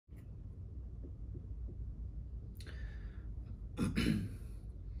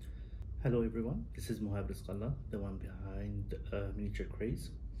Hello everyone, this is Mohab Rizqallah, the one behind Miniature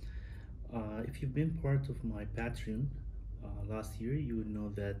Craze. If you've been part of my Patreon last year, you would know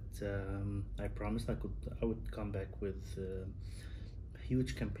that I promised I would come back with a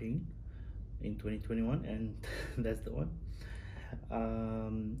huge campaign in 2021, and that's the one.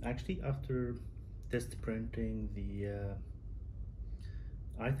 Actually, after test printing the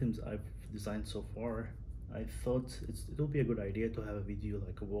items I've designed so far, I thought it'll be a good idea to have a video,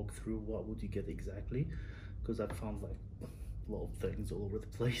 like a walkthrough. What would you get exactly? Because I found like a lot of things all over the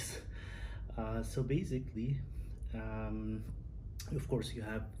place. So basically, of course, you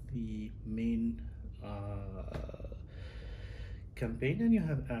have the main campaign and you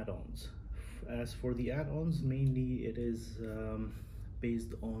have add-ons. As for the add-ons, mainly it is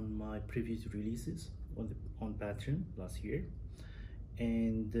based on my previous releases on Patreon last year.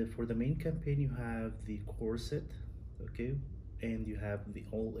 And for the main campaign, you have the core set, okay, and you have the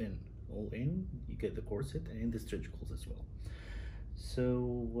all-in. You get the core set and the stretch goals as well.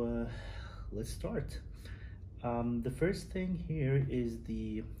 So let's start. The first thing here is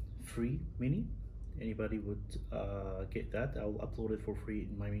the free mini. Anybody would get that. I'll upload it for free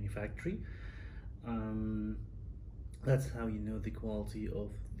in my mini factory. That's how you know the quality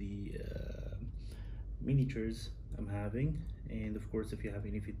of the miniatures I'm having. And of course, if you have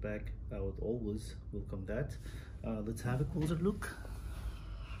any feedback, I would always welcome that. Let's have a closer look.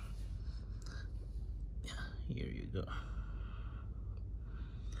 Yeah, here you go.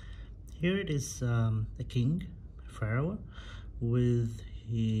 Here it is, a king, pharaoh, with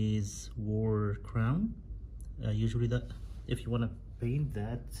his war crown. Usually that, if you want to paint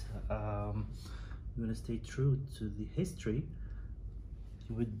that, you want to stay true to the history,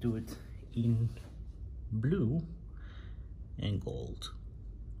 you would do it in blue and gold.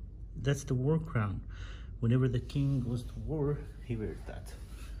 That's the war crown. Whenever the king goes to war, he wears that.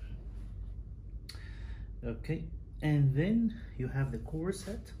 Okay, and then you have the core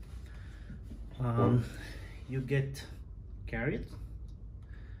set. You get carrot.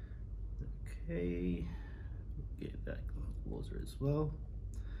 Okay, get that closer as well.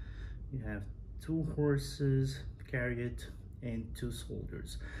 You have 2 horses, carrot, and 2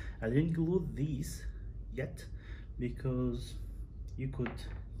 soldiers. I didn't include these yet because you could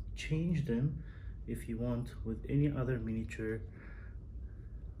change them if you want with any other miniature.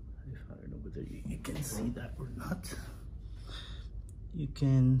 If I don't know whether you can see that or not, you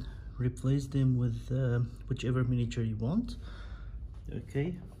can replace them with whichever miniature you want,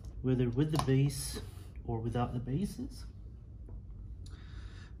 okay, whether with the base or without the bases.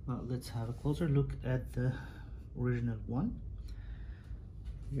 Let's have a closer look at the original one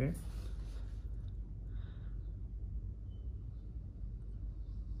here.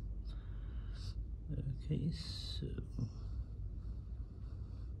 Okay, so here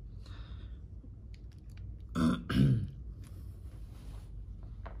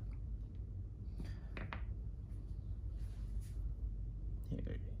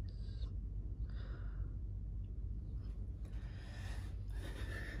it is.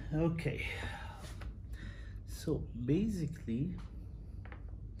 Okay, so basically,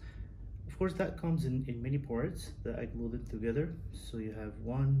 of course, that comes in many parts that I glued it together. So you have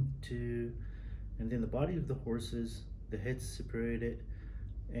 1, 2, and then the body of the horses, the head's separated,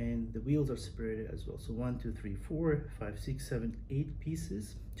 and the wheels are separated as well. So 1, 2, 3, 4, 5, 6, 7, 8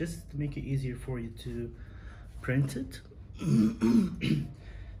 pieces, just to make it easier for you to print it. And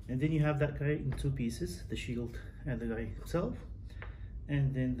then you have that guy in 2 pieces, the shield and the guy himself,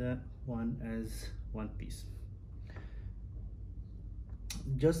 and then that one as 1 piece.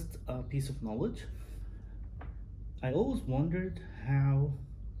 Just a piece of knowledge, I always wondered how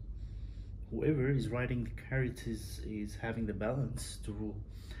whoever is writing the characters is having the balance to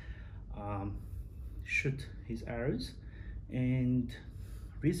shoot his arrows. And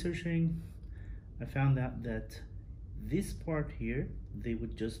researching, I found out that this part here, they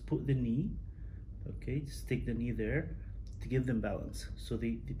would just put the knee, okay, stick the knee there to give them balance. So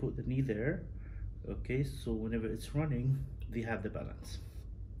they put the knee there, okay, so whenever it's running, they have the balance.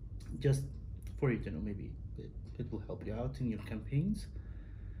 Just for you to know, maybe it will help you out in your campaigns.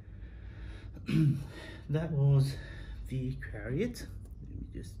 That was the chariot. Let me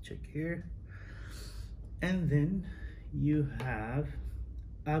just check here. And then you have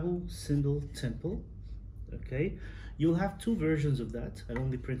Abu Simbel Temple. Okay, you'll have 2 versions of that. I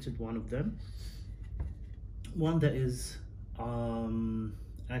only printed one of them. One that is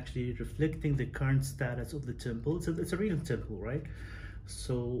actually reflecting the current status of the temple. It's a real temple, right?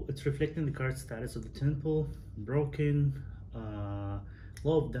 So it's reflecting the current status of the temple, broken,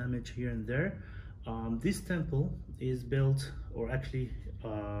 lot of damage here and there. This temple is built, or actually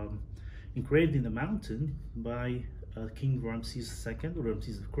engraved in the mountain by King Ramses II, or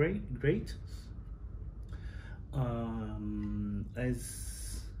Ramses the Great.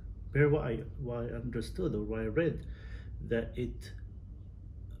 As per what I understood, or what I read, that it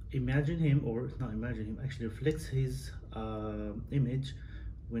imagine him, or not imagine him, actually reflects his image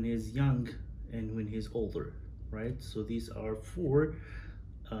when he's young and when he's older, right? So these are four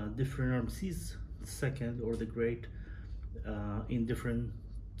different Ramses II, or the Great, in different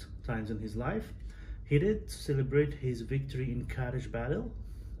times in his life. He did celebrate his victory in Kadesh battle.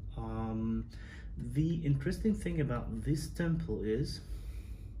 The interesting thing about this temple is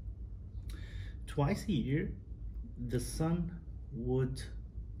twice a year the sun would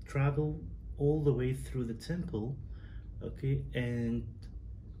travel all the way through the temple, okay, and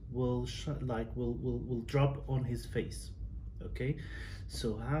will drop on his face, okay.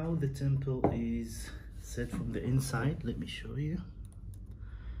 So how the temple is set from the inside, let me show you.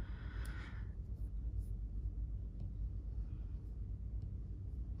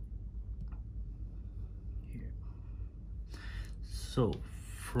 Here. So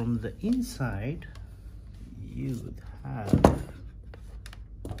from the inside you would have,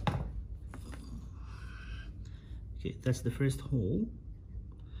 okay, that's the first hole,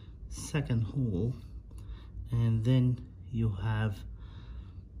 second hole, and then you have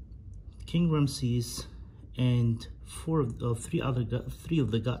King Ramses and three of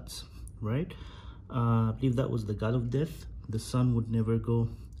the gods, right? I believe that was the god of death. The sun would never go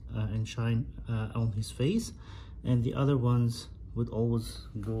and shine on his face, and the other ones would always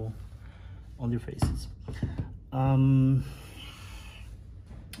go on their faces. 2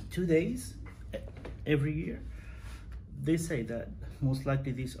 days every year. They say that most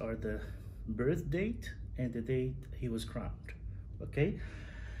likely these are the birth date and the date he was crowned, okay?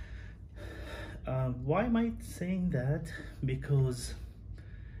 Why am I saying that? Because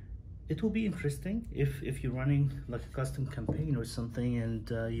it will be interesting if you're running like a custom campaign or something, and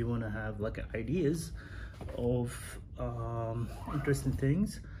you want to have like ideas of interesting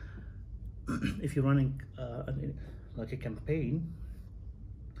things. If you're running like a campaign,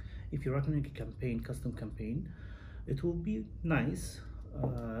 if you're running a campaign, custom campaign, it will be nice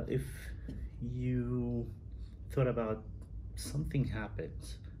if you thought about something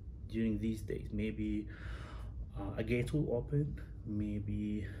happens during these days. Maybe a gate will open,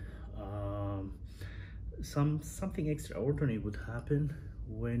 maybe something extraordinary would happen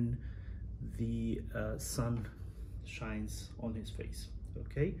when the sun shines on his face,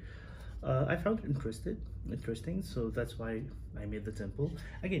 okay. I found it interesting, so that's why I made the temple.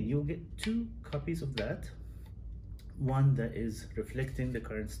 Again, you'll get 2 copies of that, one that is reflecting the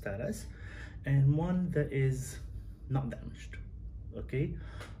current status and one that is not damaged, okay,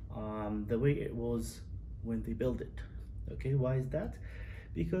 the way it was when they built it, okay. Why is that?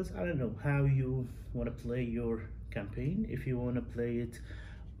 Because I don't know how you want to play your campaign. If you want to play it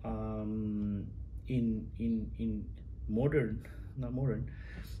in modern, not modern,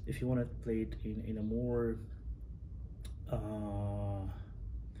 if you want to play it in a more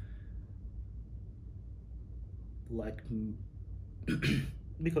like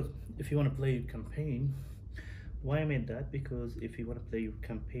because if you want to play your campaign, why I made that, because if you want to play your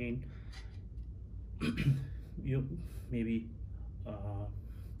campaign you maybe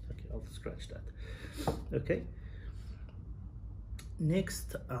okay, I'll scratch that, okay.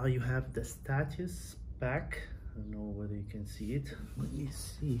 Next you have the status pack. I don't know whether you can see it. Let me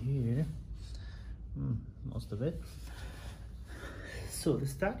see here. Most of it. So the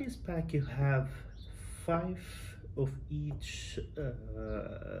status pack, you have 5 of each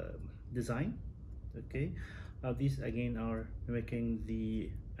design, okay. These again are mimicking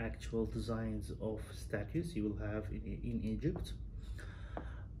the actual designs of statues you will have in Egypt.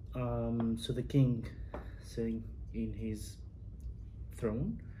 So the king sitting in his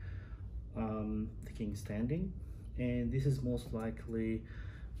throne, the king standing, and this is most likely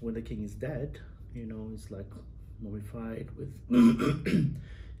when the king is dead, you know, it's like mummified with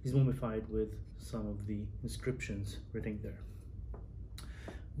he's mummified with some of the inscriptions written there.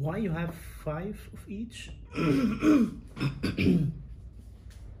 Why you have 5 of each?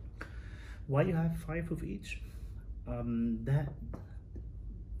 Why you have 5 of each? That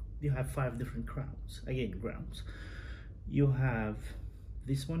you have 5 different crowns. Again, crowns. You have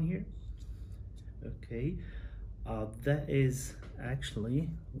this one here, okay. That is actually,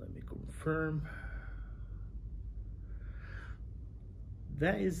 let me confirm,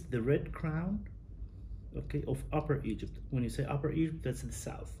 that is the red crown, okay, of Upper Egypt. When you say Upper Egypt, that's the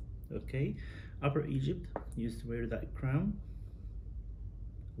south, okay. Upper Egypt used to wear that crown.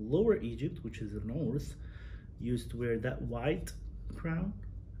 Lower Egypt, which is the north, used to wear that white crown.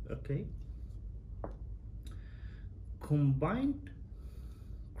 Okay. Combined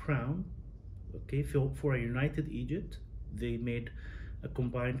crown, okay, for a united Egypt, they made a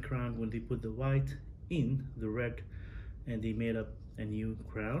combined crown when they put the white in the red, and they made up a new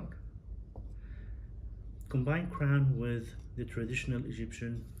crown. Combined crown with the traditional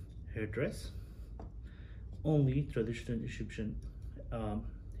Egyptian hairdress, only traditional Egyptian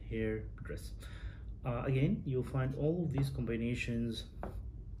hairdress. Again, you'll find all of these combinations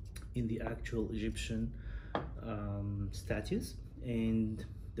in the actual Egyptian statues, and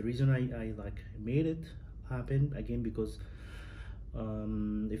the reason I like made it happen again because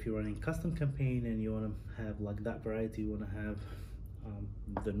if you're running custom campaign and you want to have like that variety, you want to have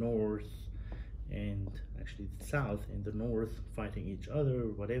the north and actually the south and the north fighting each other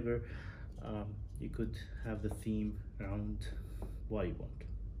or whatever, you could have the theme around what you want.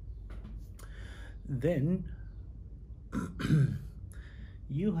 Then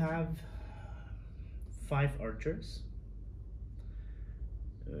you have 5 archers.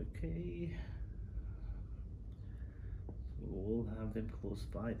 Okay, we'll have them close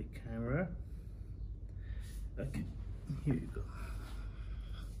by the camera. Okay, here you go.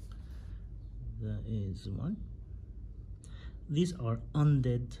 That is one. These are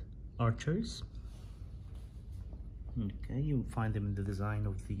undead archers. Okay, you'll find them in the design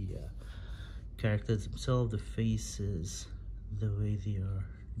of the characters themselves, the faces, the way they are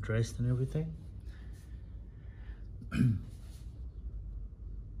dressed and everything. Let me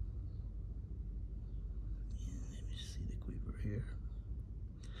see the quiver here.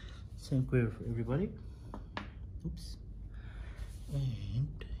 Same quiver for everybody. Oops. And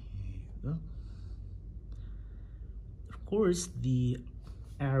here you go. Of course, the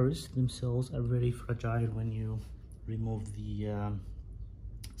arrows themselves are very fragile when you remove the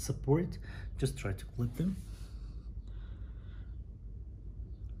support. Just try to clip them.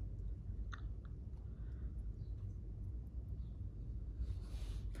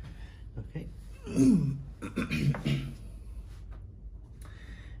 Okay.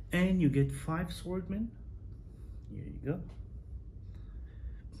 And you get 5 swordmen. Here you go.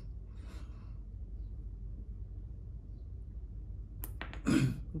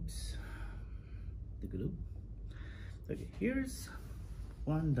 Oops. The glue. Okay, here's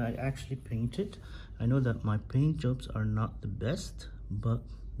one that I actually painted. I know that my paint jobs are not the best, but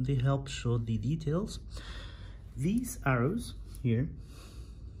they help show the details. These arrows here,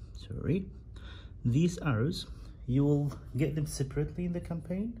 sorry, these arrows, you will get them separately in the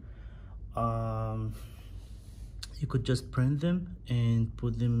campaign. You could just print them and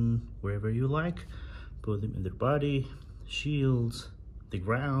put them wherever you like. Put them in their body, shields, the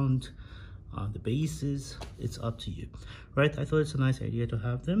ground, the bases. It's up to you, right? I thought it's a nice idea to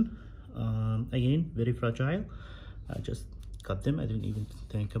have them. Again, very fragile. I just cut them. I didn't even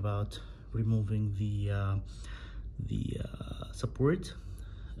think about removing the support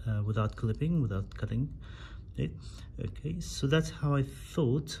without clipping, without cutting it. Okay, so that's how I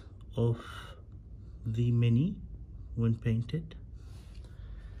thought of the mini when painted.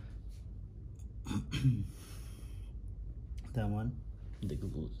 That one, the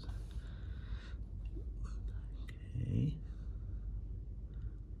glue. Okay.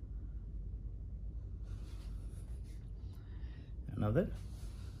 Another.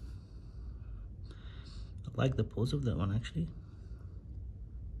 I like the pose of that one actually.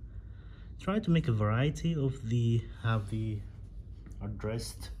 Try to make a variety of the how the are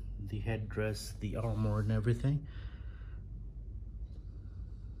dressed, the headdress, the armor and everything.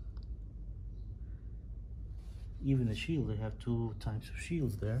 Even the shield, they have 2 types of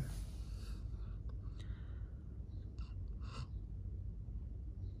shields there.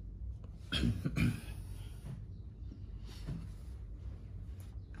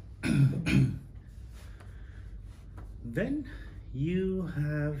 Then you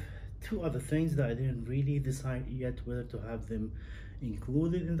have 2 other things that I didn't really decide yet whether to have them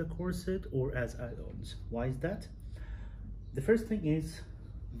included in the corset or as add-ons. Why is that? The first thing is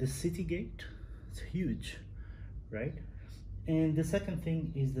the city gate. It's huge, right? And the second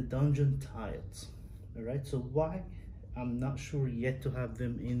thing is the dungeon tiles. All right, so why I'm not sure yet to have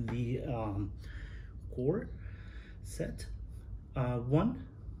them in the core set. One,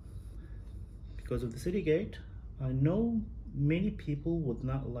 because of the city gate. I know many people would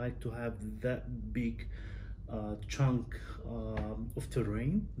not like to have that big chunk of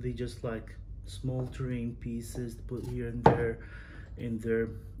terrain. They just like small terrain pieces to put here and there in their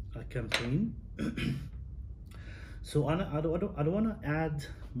campaign. So I don't want to add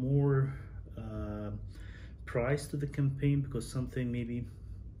more price to the campaign because something maybe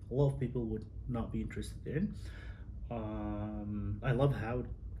a lot of people would not be interested in. I love how it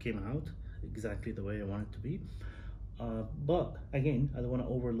came out, exactly the way I want it to be. But again, I don't want to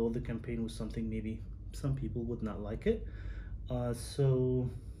overload the campaign with something maybe some people would not like it. So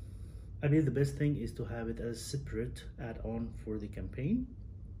I believe the best thing is to have it as separate add-on for the campaign.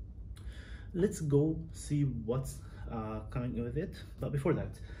 Let's go see what's coming with it. But before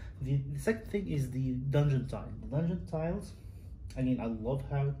that, the second thing is the dungeon tile. The dungeon tiles, again, I love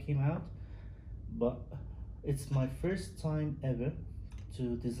how it came out, but it's my first time ever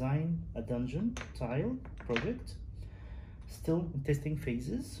to design a dungeon tile project. Still in testing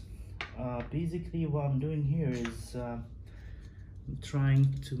phases. Basically what I'm doing here is I'm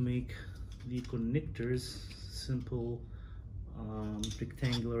trying to make the connectors simple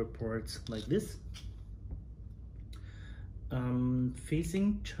rectangular parts like this.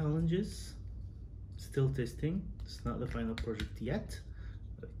 Facing challenges, still testing. It's not the final project yet.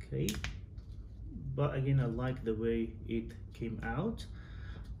 Okay, but again, I like the way it came out.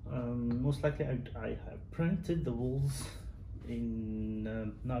 Most likely I have printed the walls in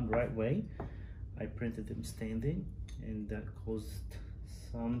not the right way. I printed them standing, and that caused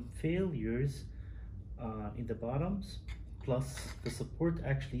some failures in the bottoms. Plus the support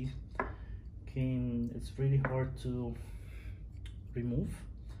actually it's really hard to remove,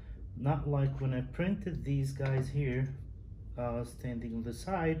 not like when I printed these guys here standing on the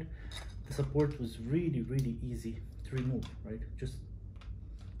side. The support was really easy to remove, right? Just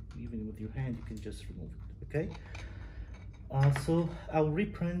even with your hand you can just remove it. Okay, so I'll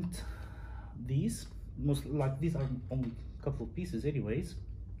reprint these. Most like these are only a couple of pieces anyways.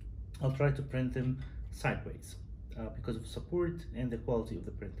 I'll try to print them sideways because of support and the quality of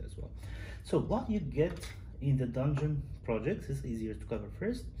the print as well. So what you get in the dungeon projects is easier to cover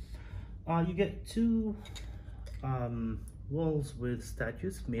first. You get two walls with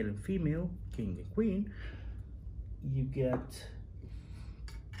statues, male and female, king and queen. You get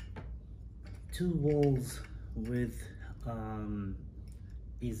two walls with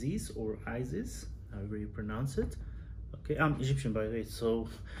Isis or Isis, however you pronounce it. Okay, I'm Egyptian by the way, so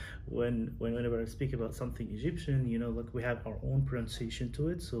whenever I speak about something Egyptian, you know, like we have our own pronunciation to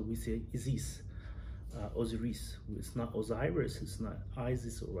it, so we say Isis, Osiris. It's not Osiris, it's not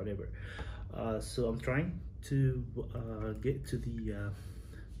Isis or whatever. So I'm trying to get to the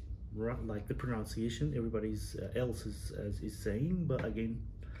like the pronunciation everybody's else is saying, but again,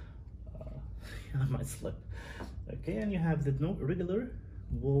 I might slip. Okay, and you have the regular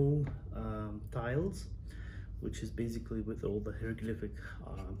wall tiles, which is basically with all the hieroglyphic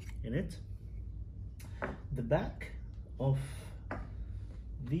in it. The back of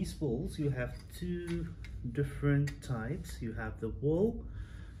these walls, you have two different types. You have the wall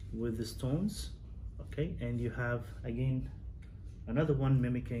with the stones, okay, and you have again another one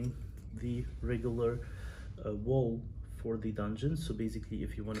mimicking the regular wall for the dungeon. So basically,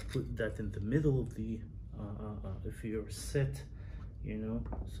 if you want to put that in the middle of the if you're set, you know,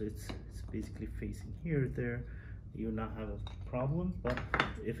 so it's basically facing here, there, you'll not have a problem. But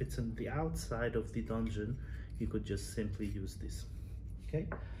if it's on the outside of the dungeon, you could just simply use this. Okay,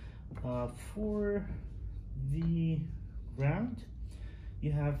 for the ground,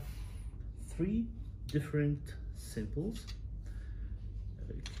 you have three different symbols.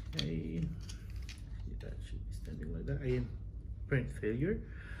 Okay, that should be standing like that. Again, print failure.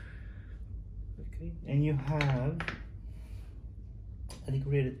 Okay, and you have a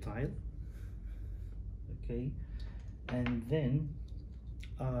decorated tile. Okay, and then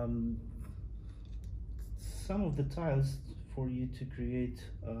some of the tiles for you to create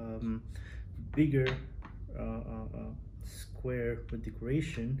bigger square with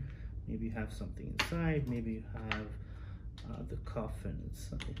decoration. Maybe you have something inside, maybe you have the coffin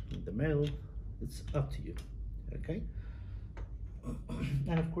in the middle. It's up to you. Okay,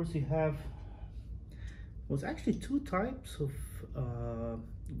 and of course you have, well, actually two types of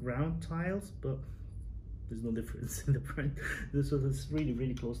ground tiles, but there's no difference in the print. This is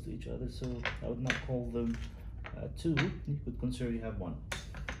really close to each other, so I would not call them two. You could consider you have one.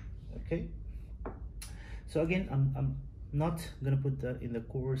 Okay, so again, I'm not gonna put that in the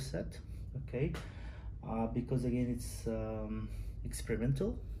core set, okay, because again it's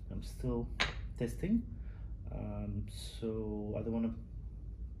experimental. I'm still testing, so I don't want to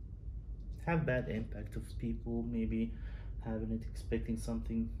have bad impact of people maybe having it expecting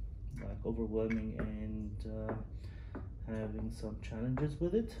something like overwhelming and having some challenges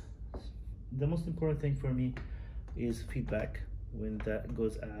with it. The most important thing for me is feedback when that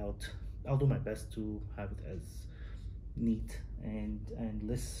goes out. I'll do my best to have it as neat and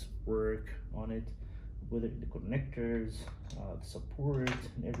less work on it, whether the connectors, the support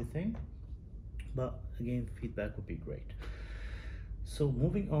and everything. But again, feedback would be great. So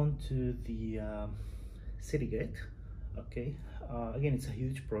moving on to the city gate. Okay, again, it's a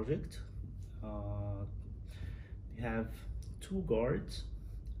huge project. You have 2 guards.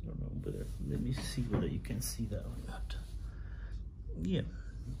 I don't know whether, let me see whether you can see that or not. Yeah,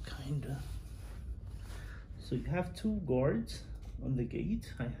 kinda. So you have 2 guards on the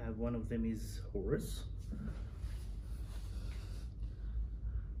gate. I have one of them is Horus.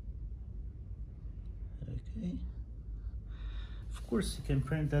 Okay. Of course, you can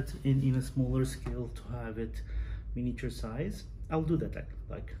print that in a smaller scale to have it miniature size. I'll do that.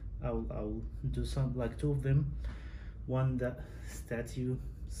 Like I'll do some, like 2 of them. One that statue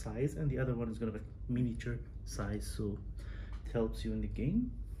size, and the other one is gonna be miniature size, so it helps you in the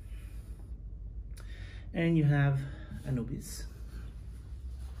game. And you have Anubis.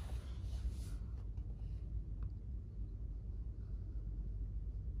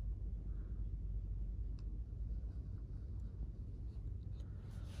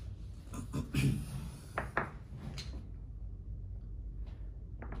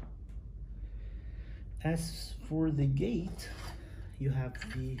 As for the gate, you have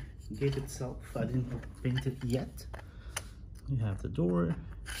the gate itself. I didn't paint it yet. You have the door, you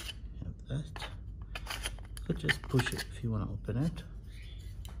have that. You could just push it if you want to open it.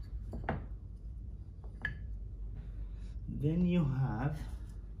 Then you have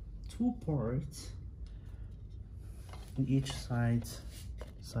 2 parts on each side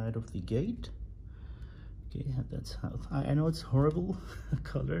of the gate. Okay, that's how I know it's horrible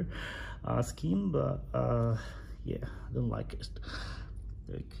color scheme, but yeah, I don't like it.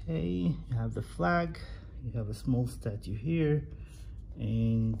 Okay, you have the flag, you have a small statue here,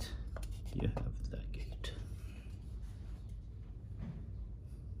 and you have that gate.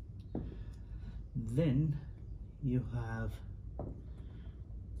 Then you have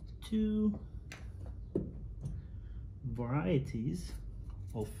 2 varieties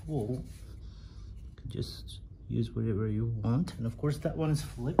of wool. Just use whatever you want, and of course that one is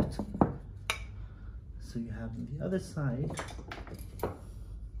flipped, so you have on the other side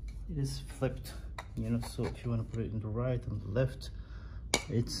it is flipped, you know, so if you want to put it in the right and the left,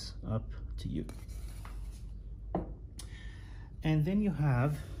 it's up to you. And then you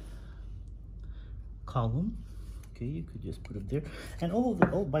have column. Okay, you could just put it there, and all of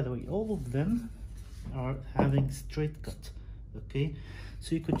them, oh, by the way, all of them are having straight cut. Okay,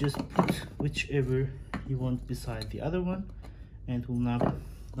 so you could just put whichever you want beside the other one, and it will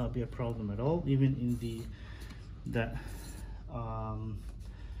not be a problem at all. Even in that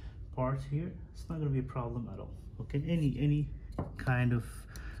part here, it's not going to be a problem at all. Okay, any kind of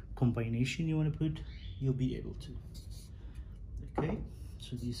combination you want to put, you'll be able to. Okay,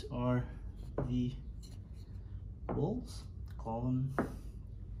 so these are the walls, column,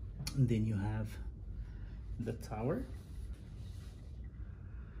 and then you have the tower.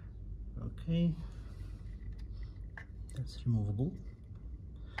 Okay, that's removable.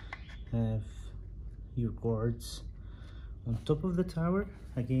 Have your guards on top of the tower.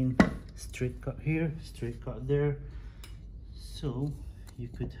 Again, straight cut here, straight cut there. So you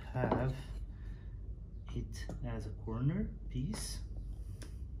could have it as a corner piece.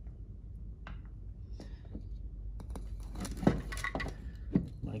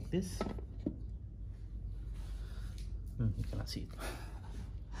 Like this. You cannot see it.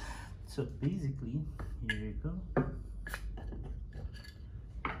 So basically, here you go.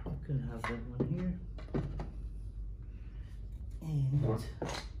 You can have that one here, and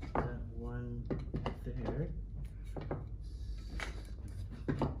that one there.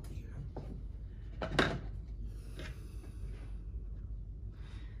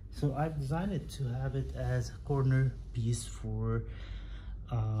 So I've designed it to have it as a corner piece for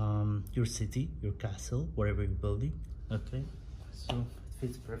your city, your castle, whatever you're building. Okay, so it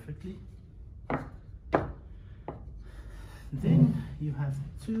fits perfectly. Then you have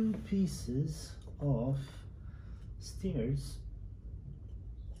 2 pieces of stairs.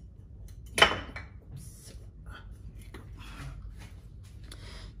 So,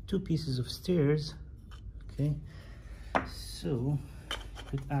 2 pieces of stairs. Okay, so you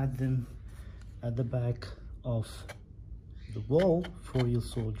could add them at the back of the wall for your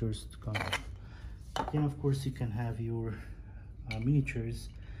soldiers to come up. Then of course you can have your miniatures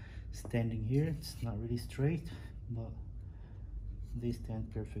standing here. It's not really straight, but they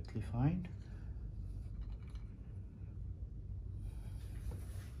stand perfectly fine.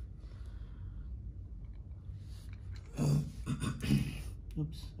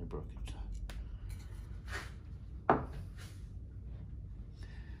 Oops, I broke it.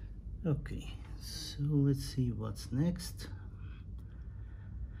 Okay, so let's see what's next.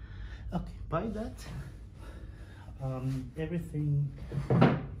 Okay, by that, everything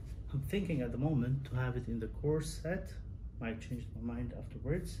I'm thinking at the moment to have it in the course set. Might change my mind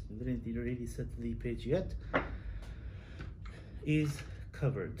afterwards. I didn't really set the page yet. Is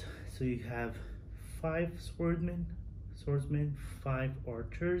covered. So you have 5 swordsmen, 5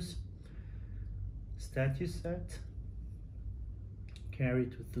 archers, statue set,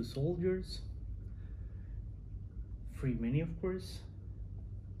 carried with 2 soldiers, free mini of course,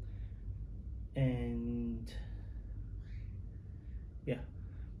 and yeah,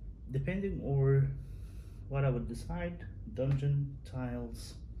 depending on what I would decide, dungeon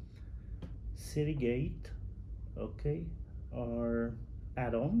tiles, city gate, okay, are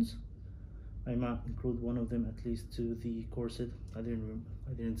add-ons. I might include one of them at least to the core set. I didn't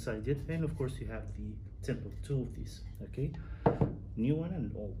decide yet. And of course you have the temple, 2 of these, okay, new one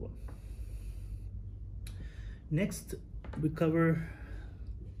and old one. Next we cover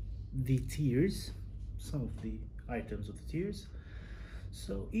the tiers, some of the items of the tiers.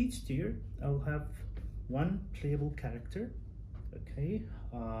 So each tier I'll have 1 playable character, okay,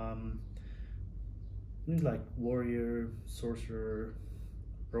 like warrior, sorcerer,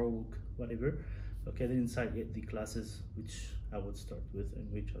 rogue, whatever, okay. Then inside yet the classes which I would start with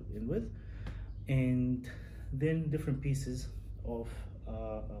and which I'll end with, and then different pieces of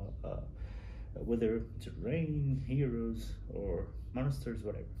whether terrain, heroes, or monsters,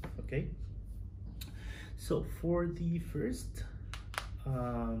 whatever, okay. So for the first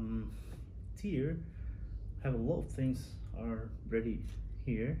tier, I have a lot of things are ready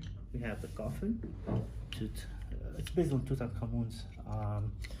here. We have the coffin. It's based on Tutankhamun's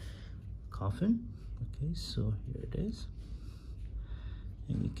coffin. Okay, so here it is,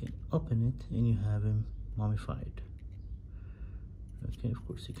 and you can open it and you have him mummified. Okay, of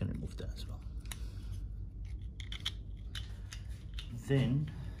course you can remove that as well. Then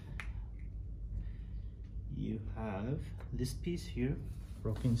you have this piece here,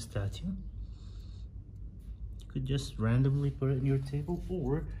 broken statue. You could just randomly put it in your table,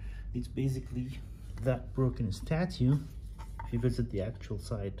 or it's basically that broken statue. If you visit the actual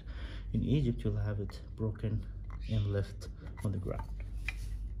site in Egypt, you'll have it broken and left on the ground.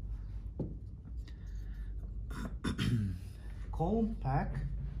 Column pack,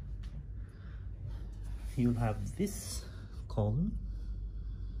 you'll have this column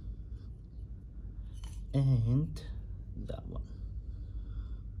and that one,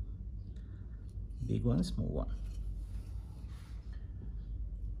 big one, small one.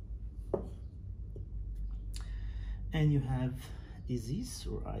 And you have Isis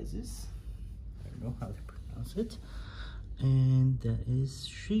or Isis, I don't know how to pronounce it, and that is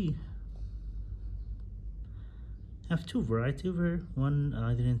she. I have 2 variety of her. One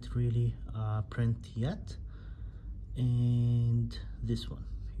I didn't really print yet, and this one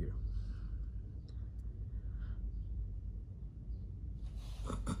here.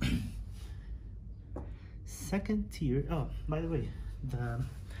 Second tier. Oh, by the way,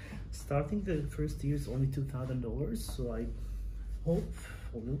 starting the first tier is only $2,000, so I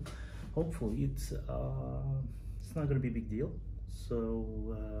hopefully it's not gonna be a big deal. So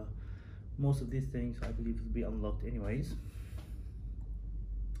most of these things I believe will be unlocked anyways.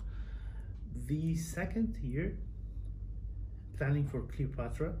 The second tier, planning for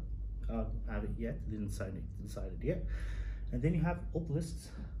Cleopatra, have it yet, didn't decide it yet. And then you have obelisks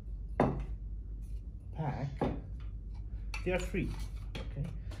pack. They are free, okay.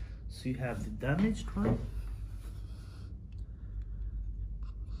 So you have the damaged one,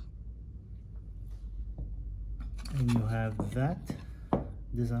 and you have that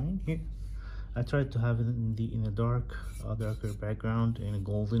design here. I tried to have it in a darker background, in a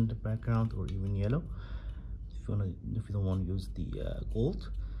golden background, or even yellow. If you don't want to use the gold.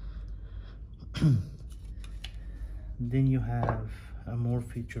 Then you have a more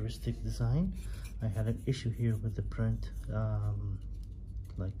futuristic design. I had an issue here with the print,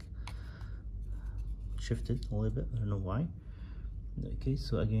 like shifted a little bit. I don't know why. Okay,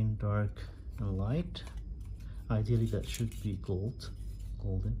 so again, dark and light. Ideally, that should be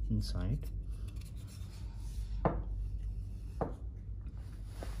golden inside.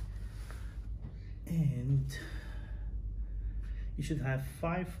 And you should have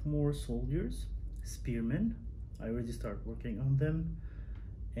 5 more soldiers, spearmen. I already started working on them.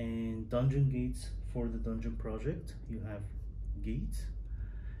 And dungeon gates for the dungeon project. You have gates,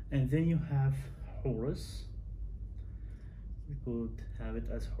 and then you have Horus. You could have it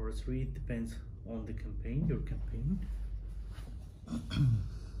as Horus Reed, depends on the campaign, your campaign. Here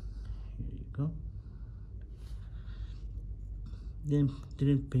you go. Then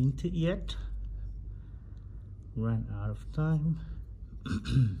didn't paint it yet, ran out of time.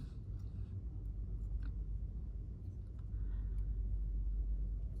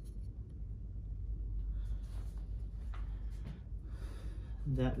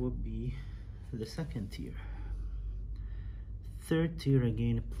 That would be the second tier. Third tier,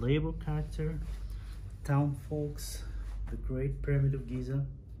 again, playable character, town folks, the Great Pyramid of Giza,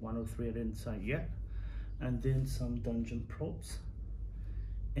 103 I didn't sign yet, and then some dungeon props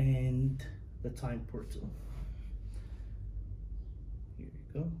and the time portal. Here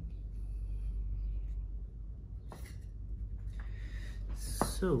we go.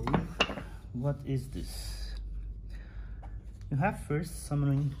 So what is this? You have first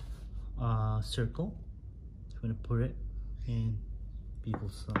summoning circle. I'm gonna put it in people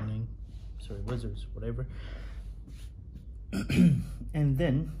summoning, sorry, wizards, whatever. And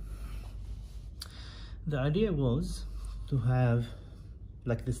then the idea was to have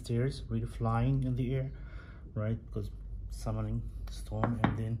like the stairs really flying in the air, right? Because summoning storm,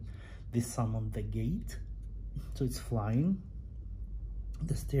 and then they summon the gate, so it's flying.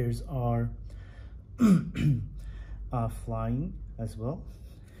 The stairs are flying as well.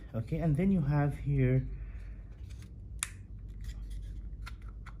 Okay, and then you have here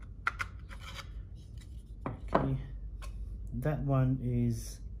okay, that one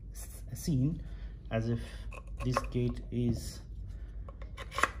is seen as if this gate is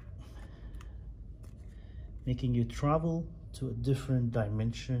making you travel to a different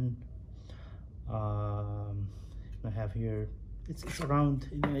dimension. I have here, it's around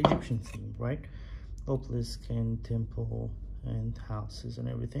in an Egyptian theme, right? Obelisk and temple and houses and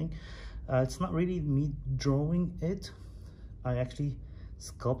everything. It's not really me drawing it. I actually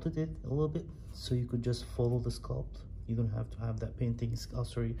sculpted it a little bit, so you could just follow the sculpt. You don't have to have that painting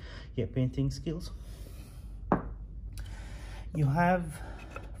painting skills. You have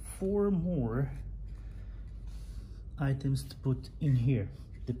 4 more items to put in here.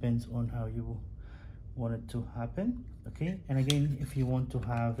 Depends on how you want it to happen. Okay, and again, if you want to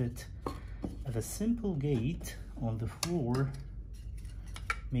have it as a simple gate on the floor,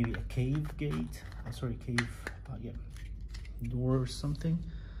 maybe a cave gate, door or something,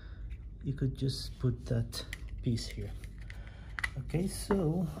 you could just put that piece here. Okay,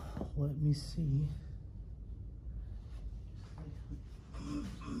 so let me see.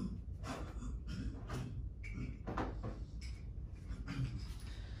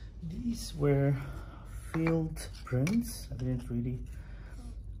 These were field prints. I didn't really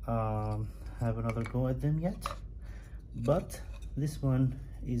have another go at them yet, but this one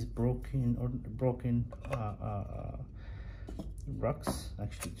is broken rocks.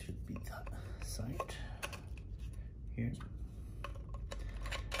 Actually, it should be that side here.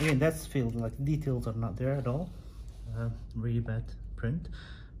 Again, that's filled, like details are not there at all. Really bad print,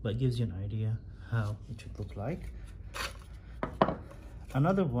 but gives you an idea how it should look like.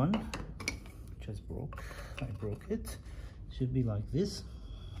 Another one just I broke it, should be like this.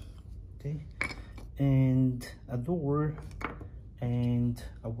 Okay, and a door and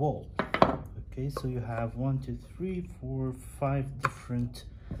a wall. Okay, so you have 1, 2, 3, 4, 5 different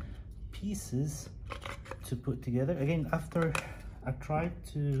pieces to put together. Again, after I tried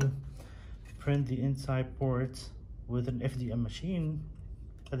to print the inside parts with an FDM machine,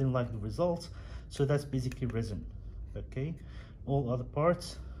 I didn't like the results, so that's basically resin. Okay, all other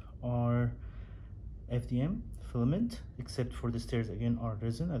parts are FDM filament, except for the stairs, again, are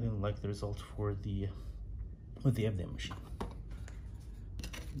resin. I didn't like the result for the with the FDM machine.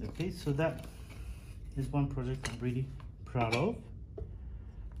 Okay, so that is one project I'm really proud of.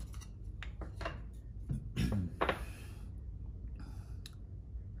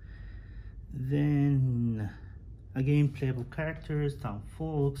 Then again, playable characters, town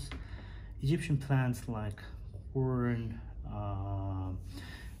folks, Egyptian plants like corn,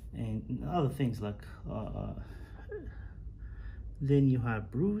 and other things like then you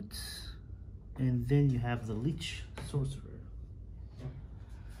have brutes, and then you have the leech sorcerer.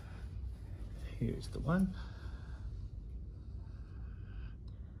 Here's the one.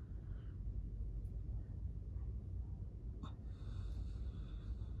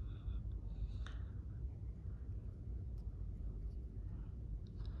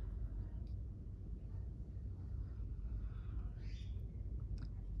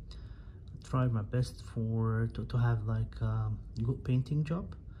 Try my best to have like a good painting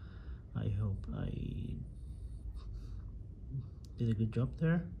job. I hope I did a good job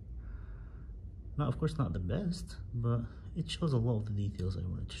there. Now, of course, not the best, but it shows a lot of the details I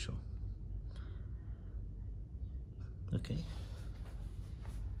wanted to show. Okay,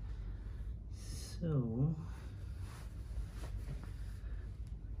 so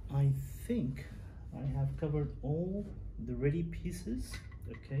I think I have covered all the ready pieces.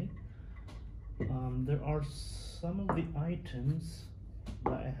 Okay, there are some of the items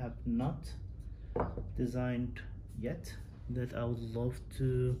that I have not designed yet that I would love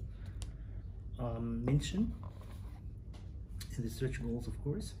to mention in the stretch goals, of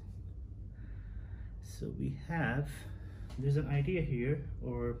course. So there's an idea here,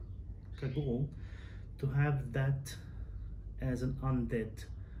 or a goal, to have that as an undead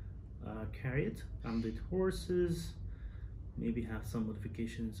chariot, undead horses, maybe have some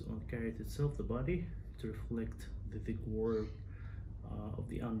modifications on the chariot itself, the body, to reflect the gore of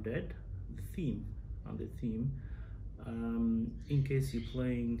the undead, the theme, undead theme. In case you're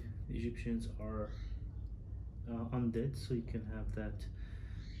playing Egyptians are undead, so you can have that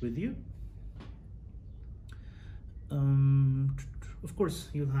with you. Of course,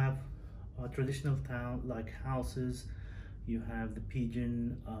 you'll have traditional town like houses. You have the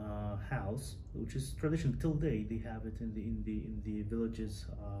pigeon house, which is traditional till day. They have it in the villages,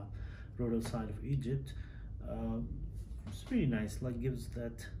 rural side of Egypt. It's really nice, like gives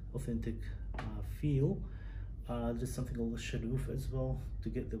that authentic feel. There's something called the shadoof as well to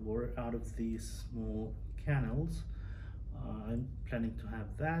get the water out of these small canals. I'm planning to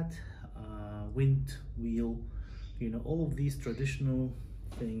have that. Wind wheel, you know, all of these traditional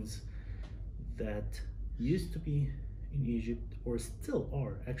things that used to be in Egypt, or still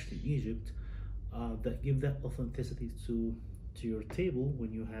are actually in Egypt, that give that authenticity to your table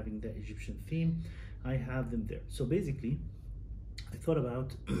when you're having that Egyptian theme. I have them there. So basically, I thought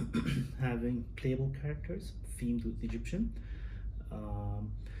about having playable characters themed with Egyptian,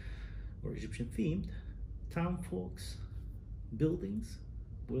 or Egyptian themed, town folks, buildings,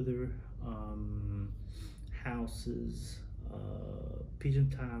 whether houses, pigeon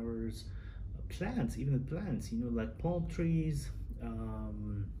towers, plants, even the plants, you know, like palm trees. Let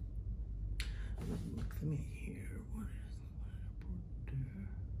me hear what I put there.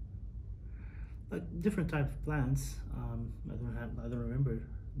 Like different type of plants. I don't remember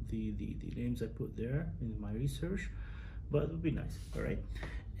the names I put there in my research, but it would be nice. All right,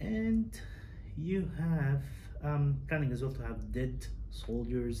 and you have planning as well to have dead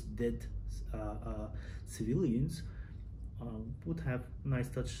soldiers, dead civilians. Would have nice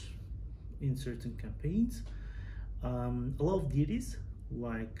touch in certain campaigns. A lot of deities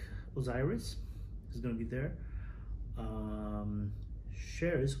like Osiris is going to be there.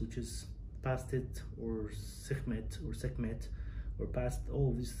 Shares, which is Pastet or Sekhmet, or past, all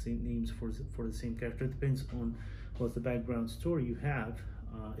of these same names for the same character. It depends on what's the background story you have.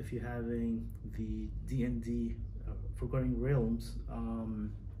 If you're having the D&D Forgotten Realms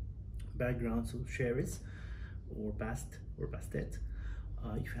background, so Sheris or Bastet.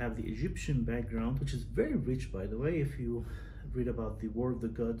 You have the Egyptian background, which is very rich, by the way. If you read about the War of the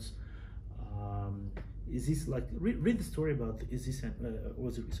Gods, Isis, like read the story about the Isis and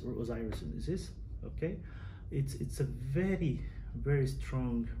Osiris and Isis. Okay, it's a very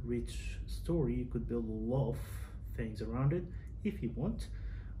strong, rich story. You could build a lot of things around it if you want.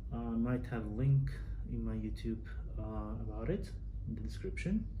 Might have a link in my YouTube about it in the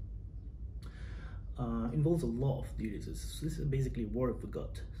description. Involves a lot of deities. This is basically war of the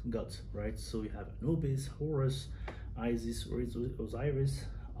gods, right? So you have Anubis, Horus, Isis, or Osiris.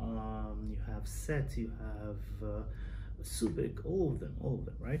 You have Set, you have Subic, all of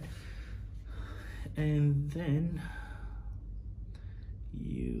them, right? And then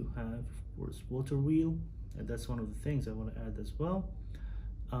you have, of course, Water Wheel, and that's one of the things I want to add as well.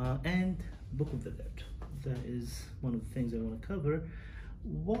 And Book of the Dead. That is one of the things I want to cover.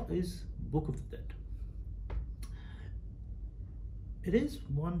 What is Book of the Dead? It is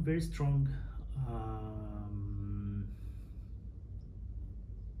one very strong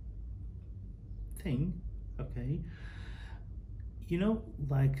thing, okay? You know,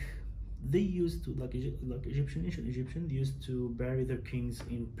 like they used to, like ancient Egyptian used to bury their kings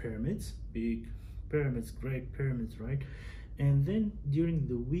in pyramids, big pyramids, great pyramids, right? And then during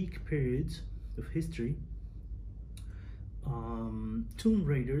the weak periods of history, tomb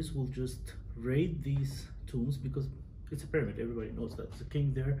raiders will just raid these tombs because it's a pyramid. Everybody knows that there's a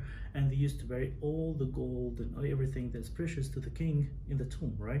king there, and they used to bury all the gold and everything that's precious to the king in the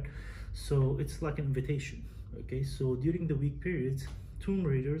tomb, right? So it's like an invitation. Okay, so during the weak periods, tomb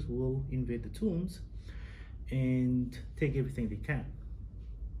raiders will invade the tombs and take everything they can.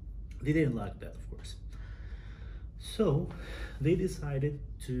 They didn't like that, of course. So they decided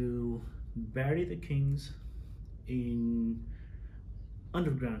to bury the kings in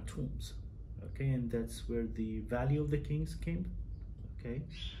underground tombs. Okay, and that's where the Valley of the Kings came. Okay,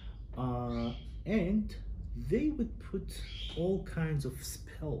 and they would put all kinds of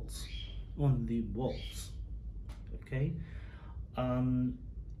spells on the walls. Okay,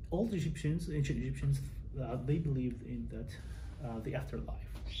 all the Egyptians, ancient Egyptians, they believed in that the afterlife,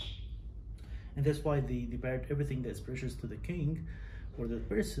 and that's why they buried everything that's precious to the king or the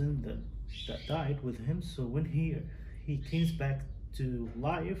person that died with him. So when he comes back to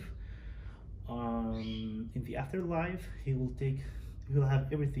life, in the afterlife, he will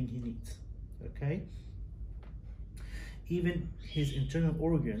have everything he needs. Okay, even his internal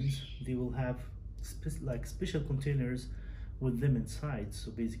organs, they will have like special containers with them inside.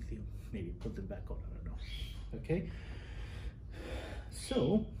 So basically, maybe put them back on, I don't know. Okay,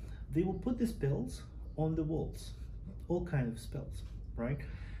 so they will put the spells on the walls, all kinds of spells, right?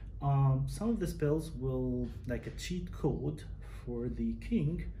 Some of the spells will, like a cheat code for the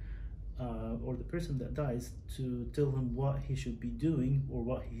king or the person that dies, to tell him what he should be doing or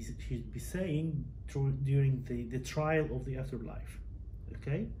what he should be saying during the trial of the afterlife.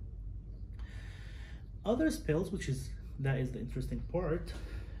 Okay, other spells, that is the interesting part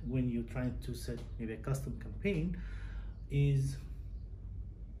when you're trying to set maybe a custom campaign, is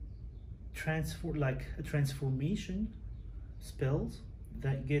like a transformation spells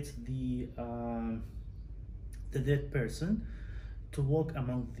that gets the dead person to walk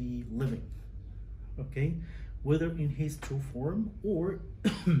among the living. Okay, whether in his true form or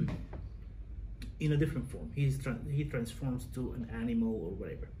in a different form. He transforms to an animal or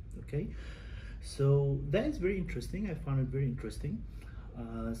whatever. Okay, so that is very interesting. I found it very interesting.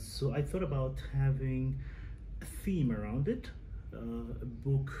 So I thought about having a theme around it, a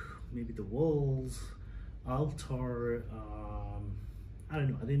book, maybe the walls, altar. I don't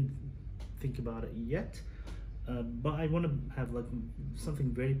know, I didn't think about it yet, but I want to have like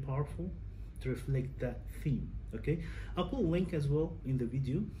something very powerful to reflect that theme. Okay, I'll put a link as well in the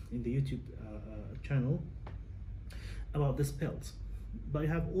video, in the YouTube channel, about the spells. But I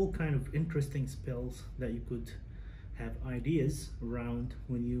have all kind of interesting spells that you could have ideas around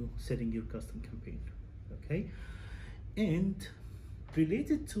when you setting your custom campaign. Okay, and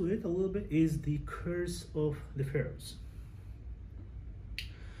related to it a little bit is the curse of the pharaohs.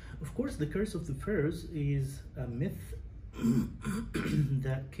 Of course, the curse of the pharaohs is a myth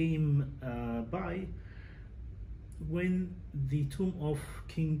that came by when the tomb of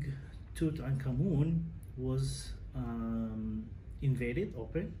King Tutankhamun was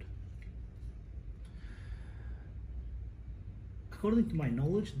opened. According to my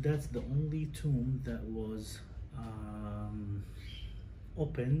knowledge, that's the only tomb that was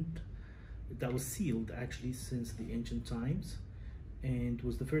opened, that was sealed actually since the ancient times, and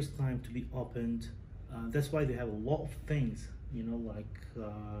was the first time to be opened. That's why they have a lot of things, you know, like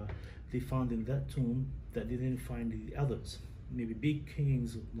they found in that tomb that they didn't find in the others. Maybe big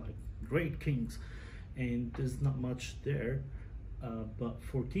kings, like great kings, and there's not much there. But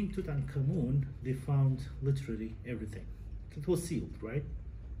for King Tutankhamun, they found literally everything. It was sealed, right?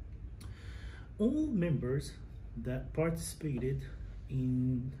 All members that participated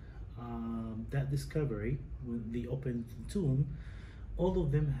in that discovery when they opened the tomb, all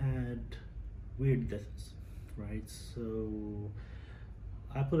of them had weird deaths, right? So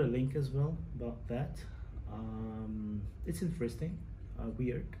I put a link as well about that. It's interesting,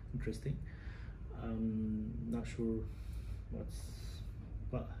 weird, interesting. Not sure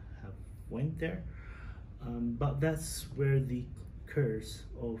what have went there, but that's where the curse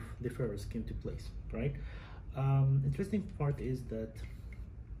of the pharaohs came to place, right? Interesting part is that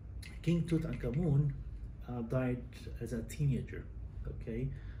King Tutankhamun died as a teenager. Okay,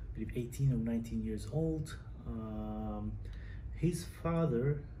 I believe 18 or 19 years old. His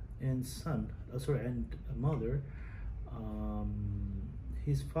father and son, and a mother.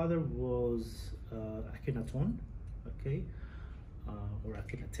 His father was Akhenaton, okay, or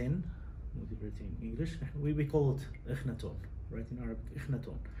Akhenaten, whatever in English. We call it Akhenaton, right, in Arabic,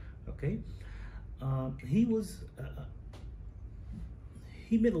 Akhenaton, okay.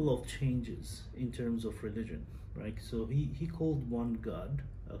 He made a lot of changes in terms of religion, right? So he called one God,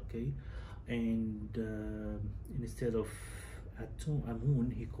 okay, and instead of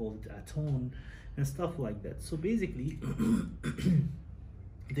Amun, he called it Aton, and stuff like that. So basically,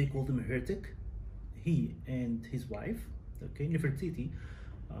 they called him a heretic, he and his wife, okay, Nefertiti.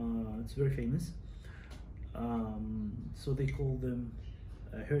 It's very famous. So they called them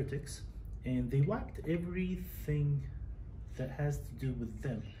heretics, and they wiped everything that has to do with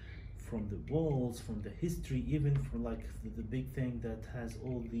them, from the walls, from the history, even from like the big thing that has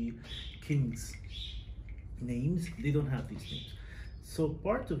all the kings' names. They don't have these names. So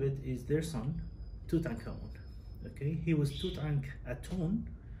part of it is their son, Tutankhamun. Okay, he was Tutankhaton,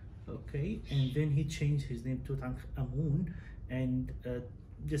 okay, and then he changed his name to Tutankhamun, and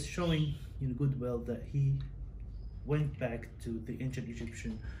just showing goodwill that he went back to the ancient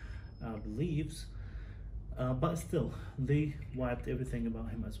Egyptian beliefs, but still they wiped everything about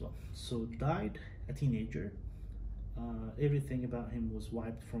him as well. So died a teenager. Everything about him was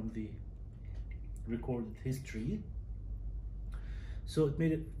wiped from the recorded history. So it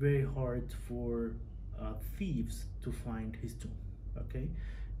made it very hard for thieves to find his tomb. Okay,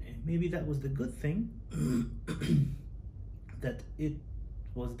 and maybe that was the good thing, that it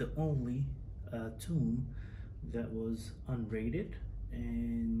was the only tomb that was unrated,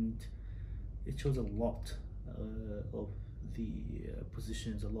 and it shows a lot of the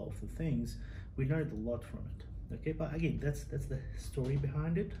positions, a lot of the things. We learned a lot from it. Okay, but again, that's the story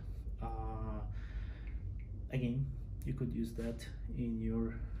behind it. Again, you could use that in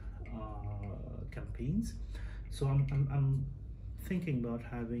your campaigns. So I'm thinking about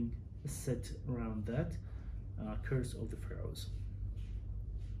having a set around that, Curse of the Pharaohs.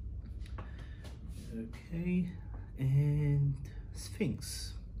 Okay, and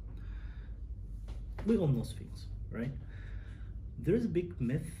Sphinx. We all know Sphinx, right? There's a big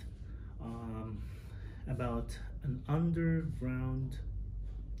myth about an underground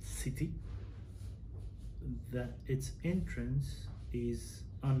city that its entrance is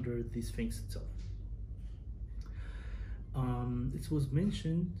under the Sphinx itself. It was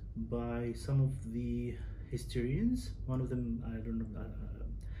mentioned by some of the historians. One of them, I don't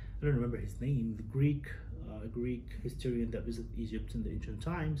remember his name. The Greek historian that visited Egypt in the ancient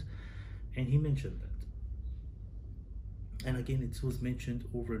times, and he mentioned that. And again, it was mentioned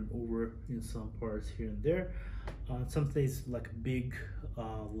over and over in some parts here and there. Some places like a big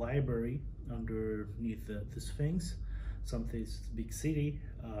library underneath the Sphinx. Some places big city,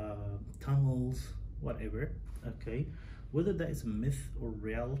 tunnels, whatever. Okay, whether that is a myth or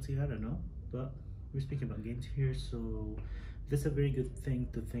reality, I don't know. But we're speaking about games here, so that's a very good thing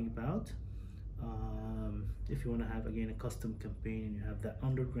to think about. If you want to have again a custom campaign and you have that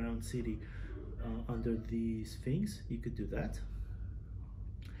underground city under the Sphinx, you could do that.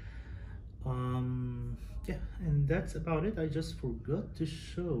 Yeah, and that's about it. I just forgot to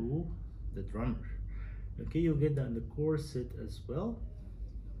show the drummer. Okay, you'll get that in the core set as well.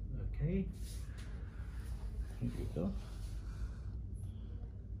 Okay, here we go.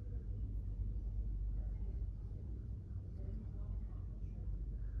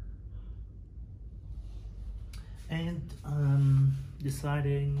 And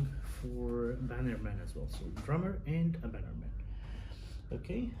deciding for bannerman as well, so drummer and a bannerman.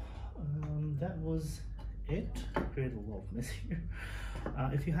 Okay, that was it. Created a lot of mess here.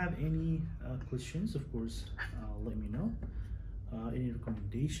 If you have any questions, of course, let me know. Any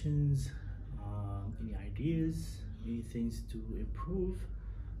recommendations, any ideas, any things to improve,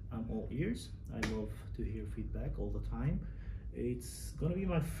 I'm all ears. I love to hear feedback all the time. It's gonna be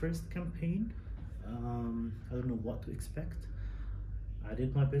my first campaign. I don't know what to expect. I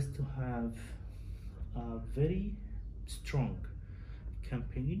did my best to have a very strong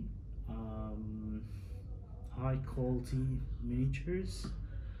campaign, high quality miniatures,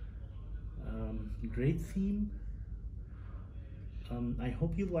 great theme. I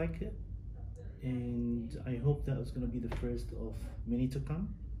hope you like it, and I hope that was going to be the first of many to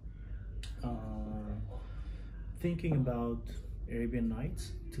come. Thinking about Arabian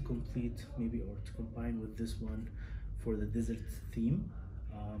Nights to complete, maybe, or to combine with this one for the desert theme.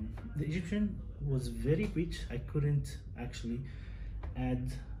 The Egyptian was very rich. I couldn't actually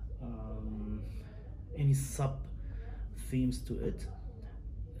add any sub themes to it.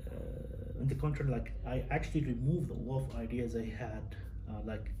 On the contrary, like, I actually removed a lot of ideas I had.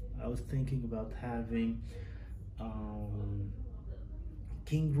 Like, I was thinking about having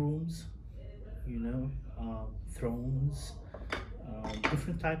king rooms, you know, thrones,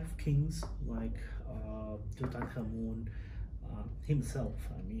 different type of kings, like Tutankhamun himself,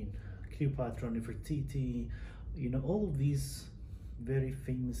 I mean, Cleopatra, Nefertiti, you know, all of these very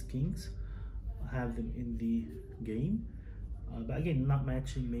famous kings, have them in the game, but again, not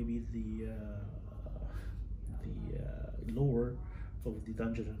matching maybe the lore of the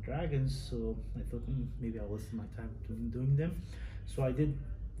Dungeons and Dragons. So I thought maybe I'll waste my time doing them. So I did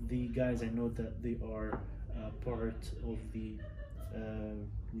the guys I know that they are part of the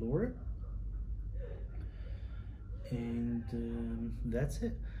lore, and that's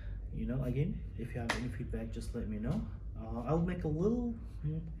it. You know, again, if you have any feedback, just let me know. I'll make a little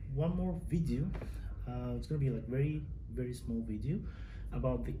one more video. It's gonna be like very small video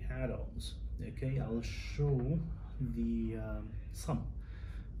about the add-ons. Okay, I'll show the some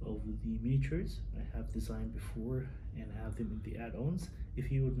of the miniatures I have designed before and have them in the add-ons. If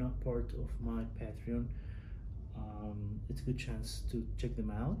you are not part of my Patreon, it's a good chance to check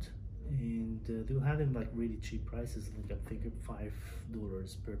them out. And they'll have them like really cheap prices, like I think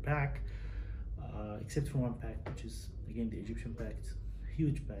 $5 per pack, except for one pack, which is again the Egyptian pack. It's a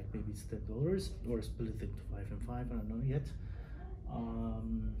huge pack, maybe it's $10, or split it into 5 and 5, I don't know yet.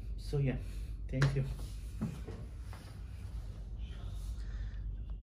 So yeah, thank you.